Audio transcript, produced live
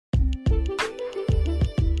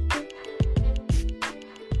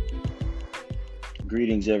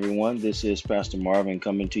Greetings, everyone. This is Pastor Marvin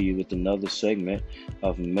coming to you with another segment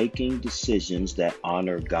of Making Decisions That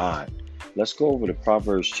Honor God. Let's go over to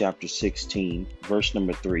Proverbs chapter 16, verse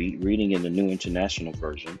number 3, reading in the New International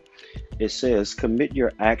Version. It says, "Commit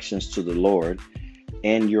your actions to the Lord,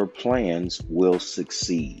 and your plans will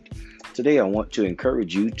succeed." Today, I want to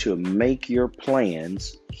encourage you to make your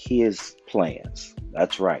plans His plans.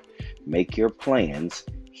 That's right. Make your plans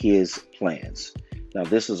His plans. Now,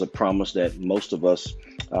 this is a promise that most of us,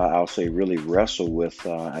 I'll say, really wrestle with,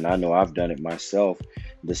 and I know I've done it myself,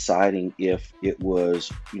 deciding if it was,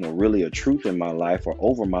 really a truth in my life or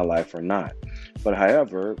over my life or not. But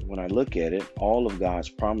however, when I look at it, all of God's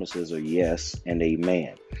promises are yes and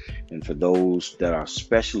amen. And for those that are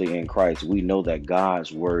especially in Christ, we know that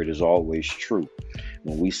God's word is always true.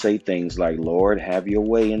 When we say things like, "Lord, have your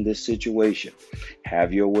way in this situation,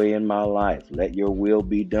 have your way in my life, let your will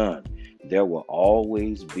be done," there will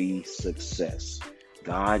always be success.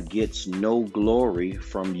 God gets no glory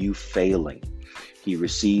from you failing. He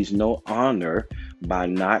receives no honor by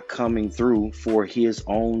not coming through for His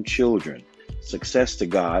own children. Success to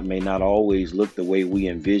God may not always look the way we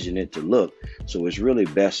envision it to look, so it's really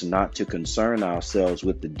best not to concern ourselves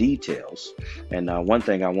with the details. And one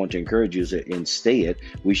thing I want to encourage you is that instead,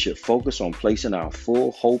 we should focus on placing our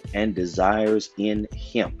full hope and desires in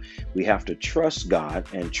Him. We have to trust God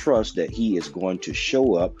and trust that He is going to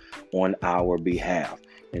show up on our behalf.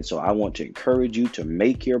 And so I want to encourage you to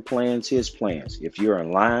make your plans His plans. If you're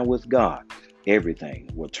in line with God,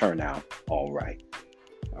 everything will turn out all right.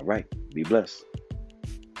 All right. Be blessed.